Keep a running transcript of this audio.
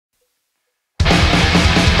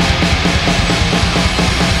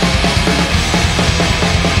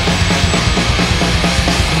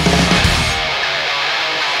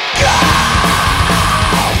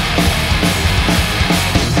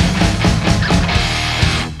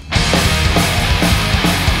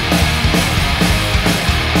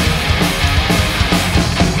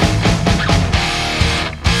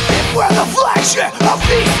bullshit of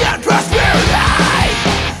peace and prosperity.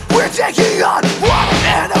 We're taking on what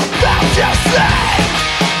we're about to see.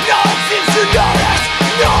 No one seems to notice,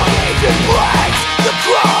 no one even blinks. The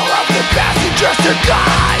crawl of the passengers to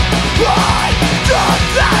guide right to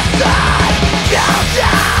the side.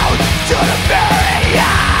 Countdown to the very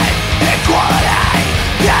end. Equality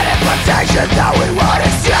and invitation that we want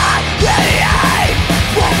to see. Any aim,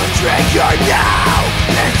 woman, drink your now.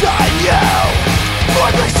 It's on you.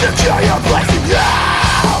 Finally secure your place in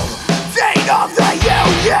hell. Fate of the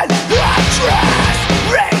union actress.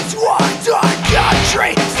 Raise one dark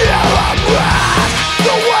country still oppressed.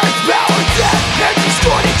 The words balanced and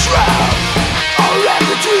distorted truth are read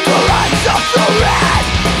between the lines of the red,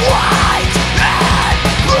 white, and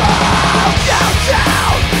blue.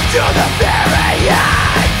 Countdown to the very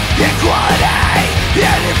end. Equality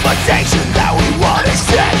and invitation that we want to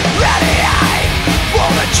see. Ready aim, pull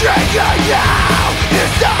the trigger now.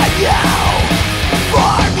 It's on you.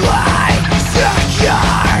 Firmly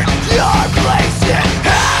secure your place in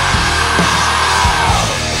hell.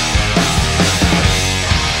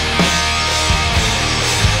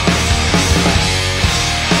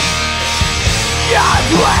 Your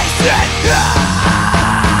place in hell.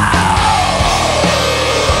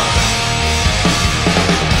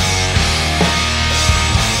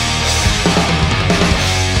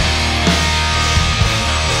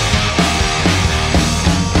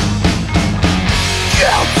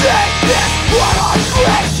 What our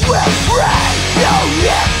grace will bring. No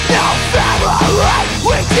year, no family.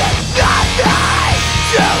 We did nothing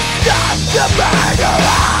to stop the murder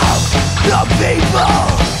of the people.